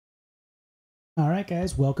All right,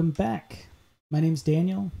 guys, welcome back. My name's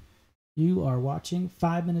Daniel. You are watching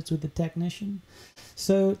 5 Minutes with the Technician.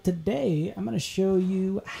 So today I'm going to show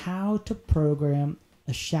you how to program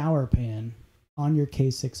a shower pan on your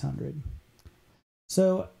K600.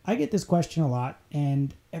 So I get this question a lot,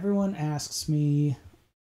 and everyone asks me,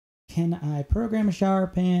 can I program a shower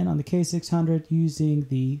pan on the K600 using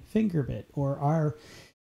the finger bit or our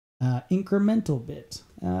incremental bit?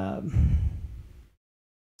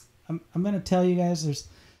 I'm going to tell you guys,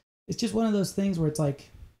 it's just one of those things where it's like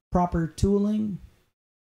proper tooling,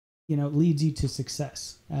 leads you to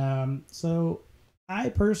success. So I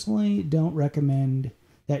personally don't recommend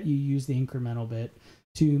that you use the incremental bit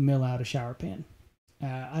to mill out a shower pan.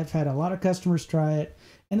 I've had a lot of customers try it,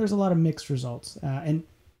 and there's a lot of mixed results. And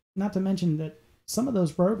not to mention that some of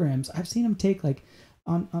those programs, I've seen them take like,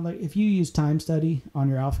 if you use time study on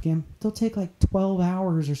your AlphaCam, they'll take like 12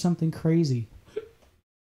 hours or something crazy.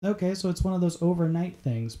 Okay, so it's one of those overnight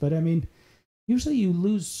things. But I mean, usually you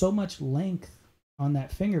lose so much length on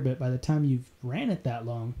that finger bit by the time you've ran it that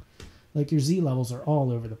long. Like your Z levels are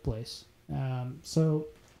all over the place. So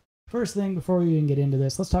first thing, before we even get into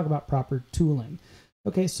this, let's talk about proper tooling.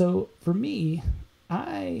 Okay, so for me,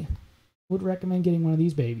 I would recommend getting one of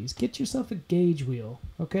these babies. Get yourself a gauge wheel,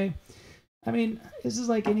 okay? I mean, this is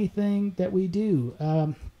like anything that we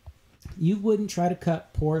do. You wouldn't try to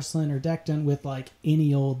cut porcelain or Decton with like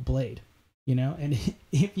any old blade, and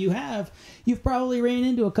if you have, you've probably ran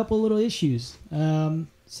into a couple little issues.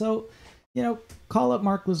 So, call up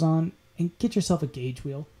Mark Lazon and get yourself a gauge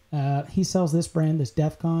wheel. He sells this brand, this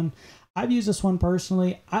Defcon. I've used this one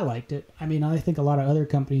personally. I liked it. I mean, I think a lot of other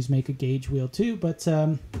companies make a gauge wheel too, but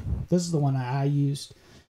this is the one I used.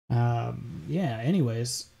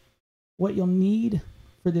 Anyways, what you'll need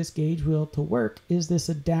for this gauge wheel to work is this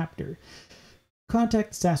adapter.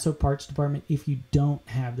 Contact Sasso Parts Department if you don't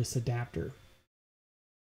have this adapter.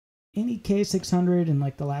 Any K600 in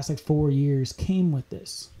like the last 4 years came with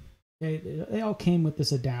this. Okay, they all came with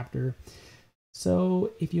this adapter.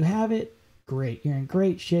 So if you have it, great. You're in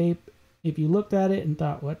great shape. If you looked at it and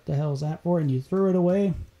thought, what the hell is that for? And you threw it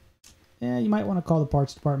away, you might want to call the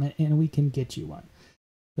parts department and we can get you one.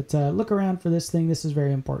 But look around for this thing. This is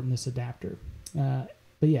very important, this adapter.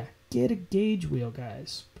 But yeah, get a gauge wheel,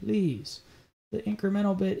 guys, please. The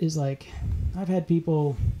incremental bit is like, I've had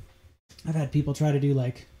people try to do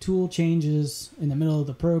like tool changes in the middle of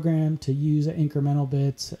the program to use an incremental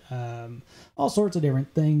bit, all sorts of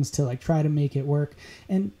different things to like try to make it work.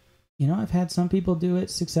 And I've had some people do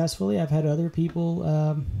it successfully. I've had other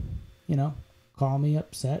people, call me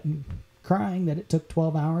upset and crying that it took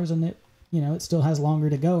 12 hours and it still has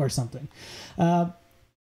longer to go or something.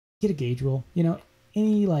 Get a gauge wheel.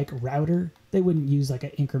 Any like router, they wouldn't use like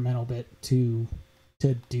an incremental bit to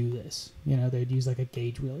do this. They'd use like a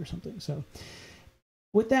gauge wheel or something. So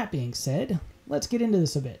with that being said, let's get into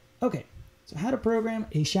this a bit. Okay, so how to program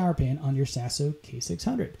a shower pan on your Sasso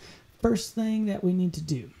K600. First thing that we need to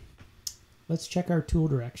do, let's check our tool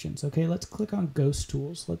directions. Okay, let's click on Ghost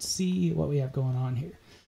Tools. Let's see what we have going on here.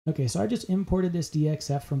 Okay, so I just imported this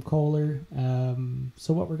DXF from Kohler.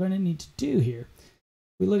 So what we're going to need to do here,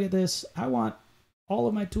 we look at this, I want all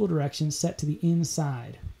of my tool directions set to the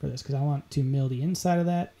inside for this because I want to mill the inside of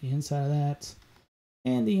that,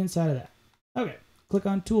 and the inside of that. Okay, click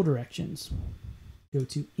on tool directions. Go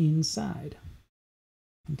to inside.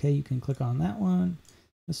 Okay, you can click on that one,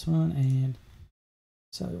 this one, and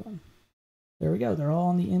this other one. There we go. They're all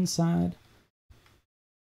on the inside.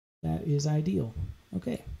 That is ideal.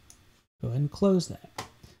 Okay, go ahead and close that.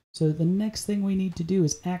 So the next thing we need to do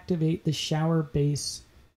is activate the shower base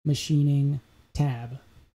machining tab.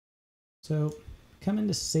 So come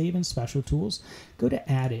into Save and Special Tools, go to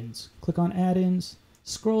Add-ins, click on Add-ins,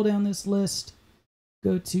 scroll down this list,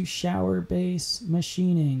 go to Shower Base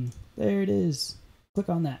Machining. There it is. Click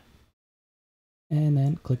on that. And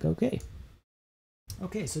then click OK.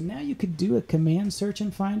 Okay, so now you could do a command search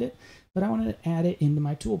and find it, but I want to add it into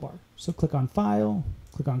my toolbar. So click on File,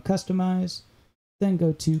 click on Customize, then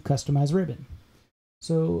go to Customize Ribbon.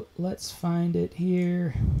 So let's find it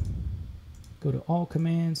here. Go to All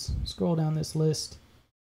Commands, scroll down this list,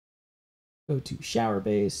 go to Shower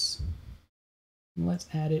Base, and let's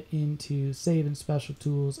add it into Save and Special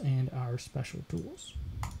Tools and our Special Tools.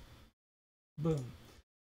 Boom.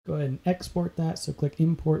 Go ahead and export that. So click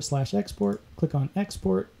Import/Export, click on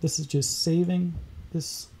Export. This is just saving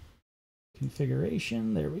this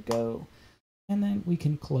configuration. There we go. And then we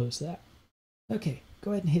can close that. Okay,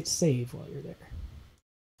 go ahead and hit Save while you're there.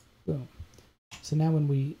 Boom. So now when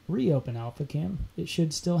we reopen AlphaCam, it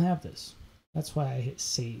should still have this. That's why I hit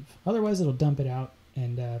Save. Otherwise, it'll dump it out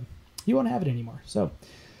and you won't have it anymore. So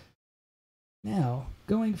Now,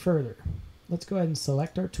 going further, let's go ahead and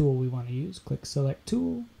select our tool we want to use. Click Select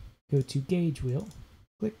Tool, go to Gauge Wheel,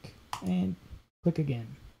 click, and click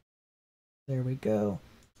again. There we go.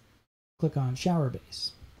 Click on Shower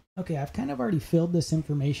Base. Okay, I've kind of already filled this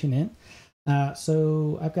information in.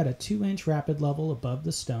 So I've got a 2-inch rapid level above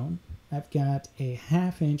the stone. I've got a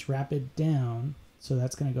 1/2 inch rapid down, so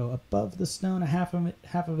that's going to go above the stone a half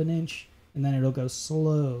of an inch, and then it'll go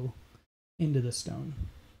slow into the stone.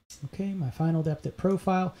 Okay, my final depth at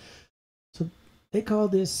profile. So they call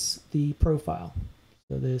this the profile.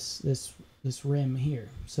 So this rim here.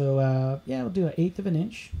 So yeah, we'll do 1/8 of an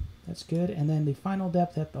inch. That's good. And then the final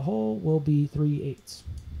depth at the hole will be 3/8.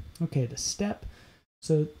 Okay, the step.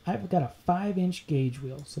 So I've got a 5-inch gauge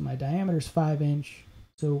wheel. So my diameter is 5-inch.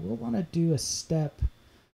 So we'll want to do a step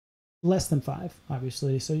less than 5,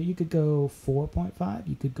 obviously. So you could go 4.5.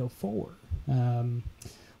 You could go 4.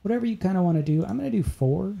 Whatever you kind of want to do. I'm going to do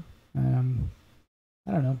 4.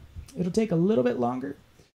 I don't know. It'll take a little bit longer,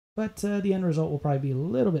 but the end result will probably be a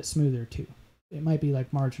little bit smoother too. It might be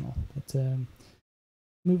like marginal. But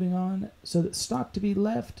moving on. So the stock to be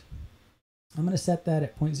left, I'm going to set that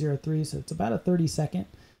at 0.03. So it's about a 30-second.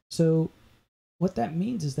 So what that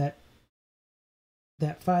means is that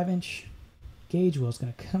 5-inch gauge wheel is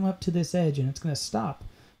going to come up to this edge and it's going to stop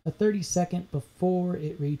a 30-second before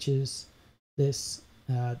it reaches this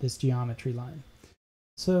this geometry line.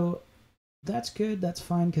 So that's good. That's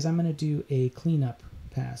fine because I'm going to do a cleanup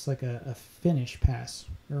pass, like a finish pass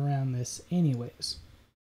around this anyways.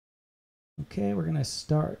 Okay, we're going to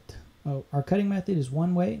start. Oh, our cutting method is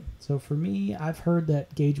one way. So for me, I've heard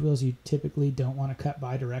that gauge wheels you typically don't want to cut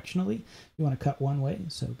bidirectionally. You want to cut one way.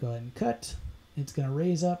 So go ahead and cut. It's going to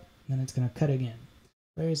raise up, and then it's going to cut again.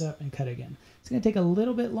 Raise up and cut again. It's going to take a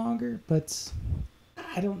little bit longer, but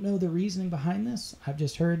I don't know the reasoning behind this. I've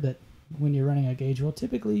just heard that when you're running a gauge wheel,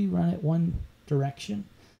 typically you run it one direction.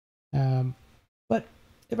 But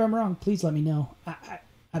if I'm wrong, please let me know.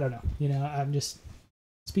 I don't know. You know, I'm just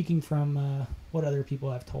speaking from what other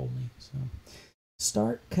people have told me. So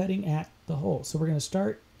start cutting at the hole. So we're going to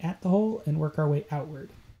start at the hole and work our way outward.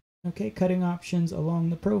 Okay, cutting options along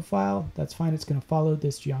the profile. That's fine. It's going to follow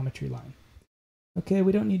this geometry line. Okay,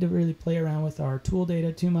 we don't need to really play around with our tool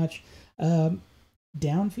data too much.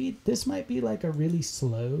 Down feed. This might be like a really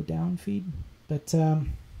slow down feed, but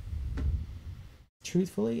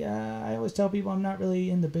truthfully, I always tell people I'm not really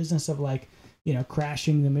in the business of like, you know,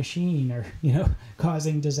 crashing the machine or, you know,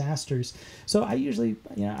 causing disasters. So I usually,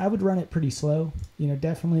 you know, I would run it pretty slow, you know,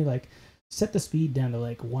 definitely like set the speed down to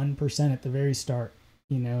like 1% at the very start,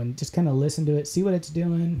 you know, and just kind of listen to it, see what it's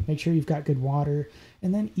doing, make sure you've got good water,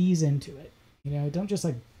 and then ease into it. You know, don't just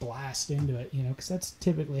like blast into it, you know, because that's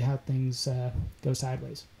typically how things go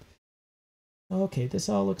sideways. Okay, this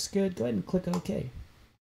all looks good. Go ahead and click OK.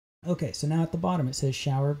 Okay, so now at the bottom it says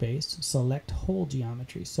shower base, select hole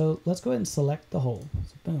geometry. So let's go ahead and select the hole.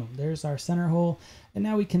 So boom, there's our center hole. And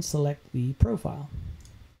now we can select the profile.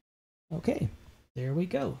 Okay, there we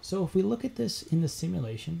go. So if we look at this in the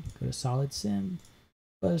simulation, go to Solid Sim,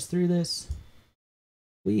 buzz through this,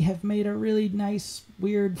 we have made a really nice,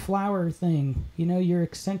 weird flower thing. You know, your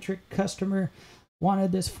eccentric customer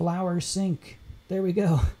wanted this flower sink. There we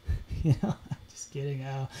go. You know, just kidding.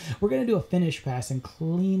 We're going to do a finish pass and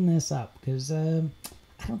clean this up because I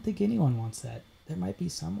don't think anyone wants that. There might be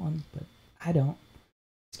someone, but I don't.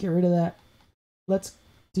 Let's get rid of that. Let's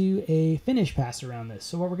do a finish pass around this.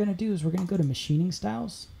 So what we're going to do is we're going to go to machining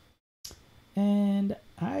styles. And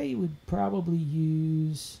I would probably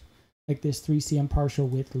use like this 3cm partial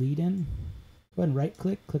width lead in. Go ahead and right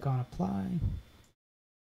click, click on apply.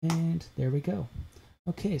 And there we go.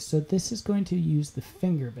 Okay, so this is going to use the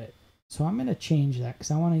finger bit. So I'm going to change that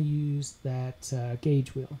because I want to use that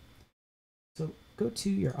gauge wheel. So go to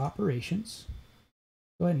your operations.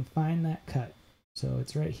 Go ahead and find that cut. So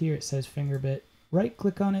it's right here. It says finger bit. Right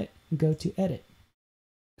click on it and go to edit.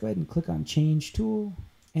 Go ahead and click on change tool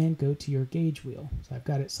and go to your gauge wheel. So I've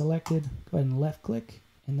got it selected. Go ahead and left click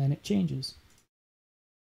and then it changes.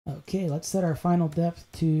 Okay, let's set our final depth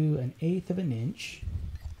to 1/8 of an inch.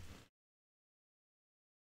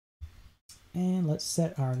 And let's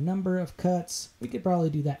set our number of cuts. We could probably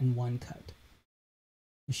do that in one cut.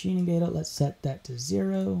 Machining data, let's set that to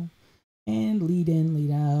 0. And lead in,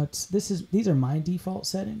 lead out. These are my default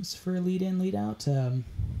settings for lead in, lead out.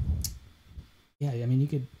 Yeah, I mean, you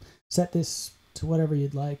could set this to whatever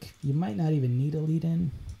you'd like. You might not even need a lead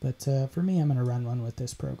in, but for me, I'm going to run one with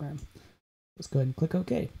this program. Let's go ahead and click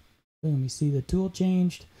OK. Boom, you see the tool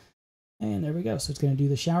changed. And there we go. So it's going to do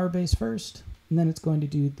the shower base first, and then it's going to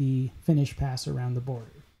do the finish pass around the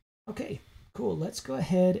border. Okay, cool. Let's go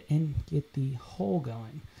ahead and get the hole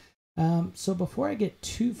going. So before I get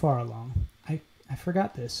too far along, I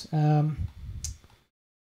forgot this.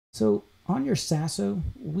 So on your Sasso,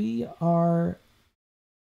 we're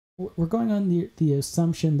going on the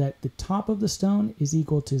assumption that the top of the stone is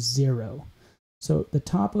equal to 0. So the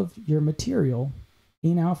top of your material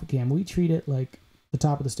in AlphaCam, we treat it like the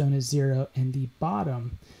top of the stone is 0, and the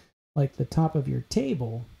bottom, like the top of your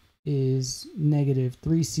table, is negative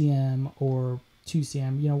 3 cm or 2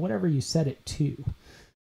 cm, whatever you set it to.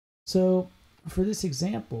 So for this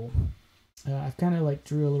example, I've kind of like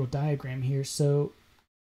drew a little diagram here. So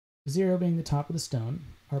 0 being the top of the stone,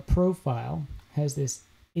 our profile has this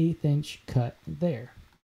 1/8 inch cut there.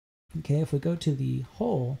 Okay, if we go to the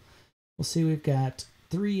hole, we'll see we've got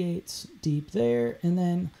 3/8 deep there, and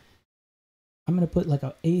then I'm going to put like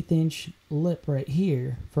a 1/8 inch lip right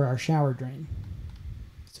here for our shower drain.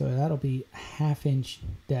 So that'll be a 1/2 inch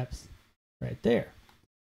depth right there.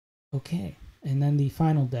 Okay, and then the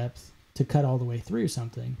final depth to cut all the way through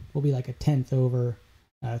something will be like a 1/10 over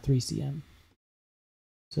 3 cm.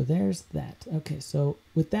 So there's that. Okay, so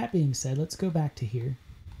with that being said, let's go back to here.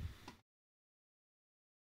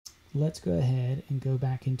 Let's go ahead and go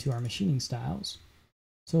back into our machining styles.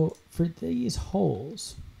 So for these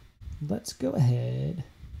holes, let's go ahead.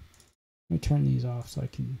 Let me turn these off so I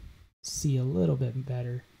can see a little bit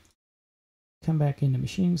better. Come back into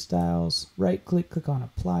machining styles, right click, click on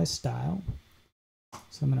apply style.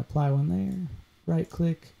 So I'm going to apply one there, right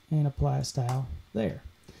click and apply a style there.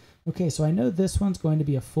 Okay, so I know this one's going to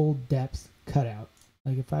be a full depth cutout.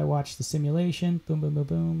 Like if I watch the simulation, boom, boom, boom,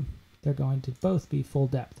 boom, they're going to both be full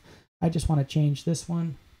depth. I just want to change this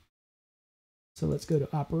one. So let's go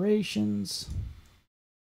to operations.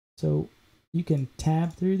 So you can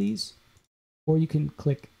tab through these, or you can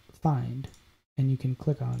click find, and you can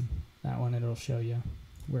click on that one and it'll show you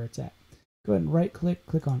where it's at. Go ahead and right click,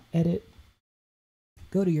 click on edit,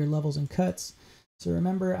 go to your levels and cuts. So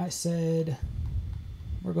remember I said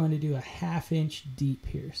we're going to do a 1/2 inch deep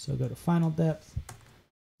here. So go to final depth,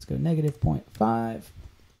 let's go negative 0.5.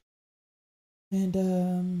 And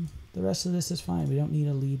the rest of this is fine. We don't need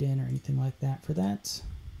a lead in or anything like that for that.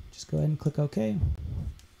 Just go ahead and click OK.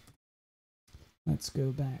 Let's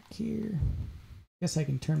go back here. Guess I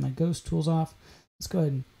can turn my ghost tools off. Let's go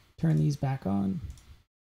ahead and turn these back on.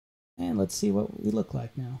 And let's see what we look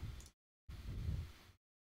like now.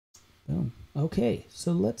 Boom. Okay,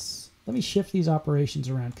 so let me shift these operations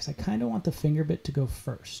around because I kind of want the finger bit to go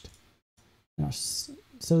first. Now,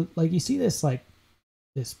 so like you see this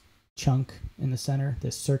chunk in the center,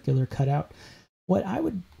 this circular cutout. What I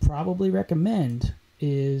would probably recommend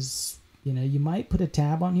is, you might put a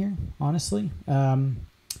tab on here, honestly.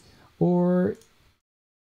 Or,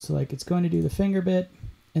 so like it's going to do the finger bit,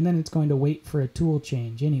 and then it's going to wait for a tool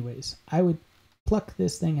change anyways. I would pluck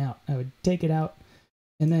this thing out. I would take it out,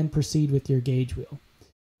 and then proceed with your gauge wheel.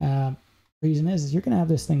 Reason is you're going to have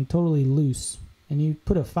this thing totally loose, and you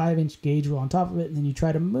put a 5-inch gauge wheel on top of it, and then you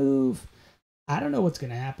try to move. I don't know what's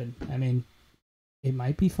going to happen. I mean, it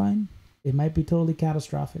might be fine. It might be totally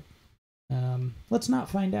catastrophic. Let's not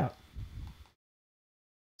find out.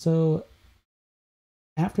 So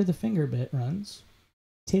after the finger bit runs,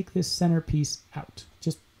 take this center piece out.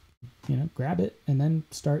 Just, grab it and then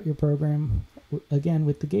start your program again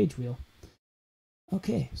with the gauge wheel.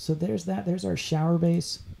 Okay, so there's that. There's our shower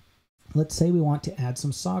base. Let's say we want to add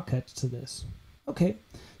some saw cuts to this. Okay,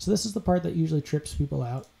 so this is the part that usually trips people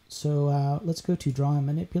out. So let's go to draw and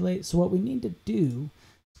manipulate. So what we need to do,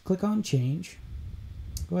 click on change,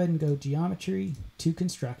 go ahead and go geometry to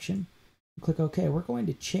construction, click OK. We're going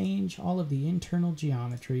to change all of the internal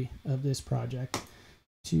geometry of this project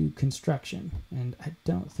to construction. And I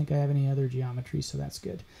don't think I have any other geometry, so that's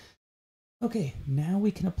good. Okay, now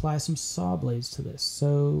we can apply some saw blades to this.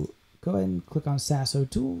 So go ahead and click on Sasso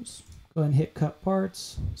tools, go ahead and hit cut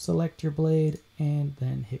parts, select your blade, and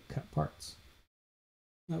then hit cut parts.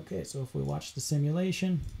 Okay, so if we watch the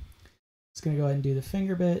simulation, it's going to go ahead and do the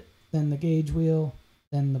finger bit, then the gauge wheel,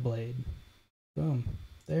 then the blade. Boom.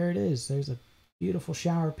 There it is. There's a beautiful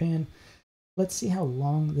shower pan. Let's see how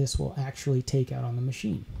long this will actually take out on the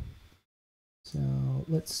machine. So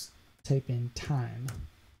let's type in time.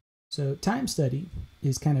 So time study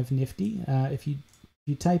is kind of nifty. If you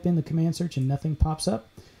type in the command search and nothing pops up,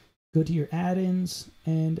 go to your add-ins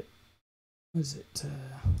and what is it?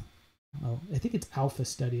 I think it's alpha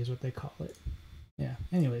study is what they call it. Yeah,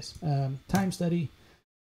 anyways, time study,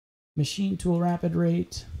 machine tool rapid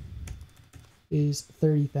rate is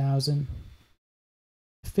 30,000.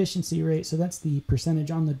 Efficiency rate, so that's the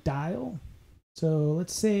percentage on the dial. So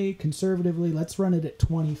let's say conservatively, let's run it at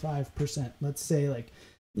 25%. Let's say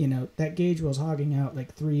that gauge wheel's hogging out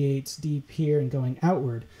like 3/8 deep here and going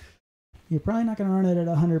outward. You're probably not going to run it at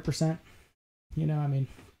 100%. You know, I mean,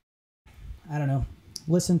 I don't know.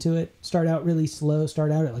 Listen to it. Start out really slow.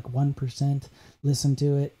 Start out at like 1%. Listen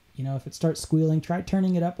to it. You know, if it starts squealing, try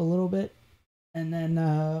turning it up a little bit. And then,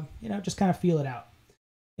 you know, just kind of feel it out.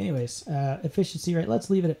 Anyways, efficiency rate, let's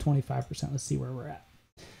leave it at 25%. Let's see where we're at.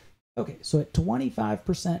 Okay, so at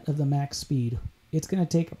 25% of the max speed, it's going to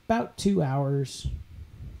take about 2 hours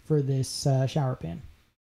for this shower pan.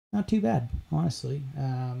 Not too bad, honestly.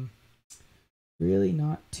 Really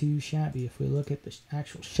not too shabby. If we look at the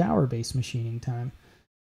actual shower-based machining time,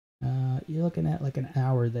 you're looking at like an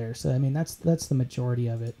hour there. So, I mean, that's the majority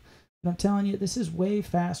of it. But I'm telling you, this is way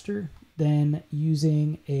faster than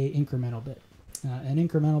using a incremental bit. An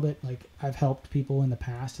incremental bit, like I've helped people in the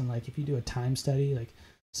past, and like if you do a time study, like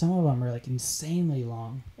some of them are like insanely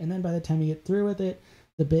long. And then by the time you get through with it,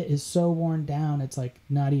 the bit is so worn down, it's like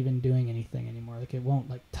not even doing anything anymore. Like it won't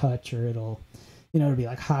like touch, or it'll, you know, it'll be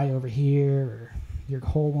like high over here, or your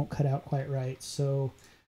hole won't cut out quite right. So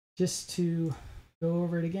just to go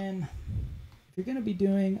over it again, if you're going to be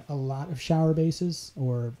doing a lot of shower bases,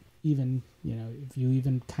 or even, you know, if you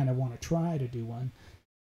even kind of want to try to do one,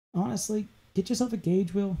 honestly, get yourself a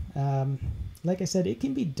gauge wheel. Like I said, it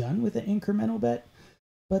can be done with an incremental bit,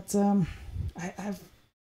 but I've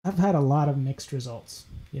had a lot of mixed results.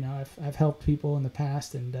 You know, I've helped people in the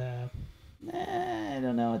past, and I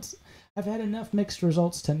don't know. I've had enough mixed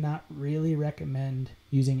results to not really recommend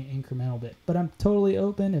using an incremental bit. But I'm totally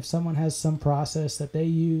open. If someone has some process that they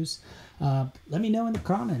use, let me know in the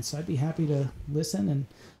comments. I'd be happy to listen. And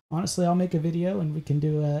honestly, I'll make a video and we can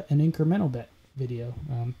do an incremental bit video.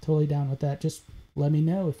 I'm totally down with that. Just let me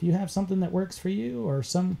know if you have something that works for you, or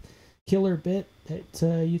some killer bit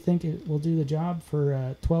that you think it will do the job for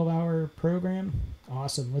a 12-hour program.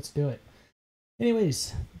 Awesome, let's do it.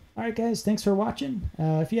 Anyways, all right guys, thanks for watching.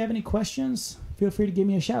 If you have any questions, feel free to give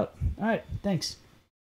me a shout. All right, thanks.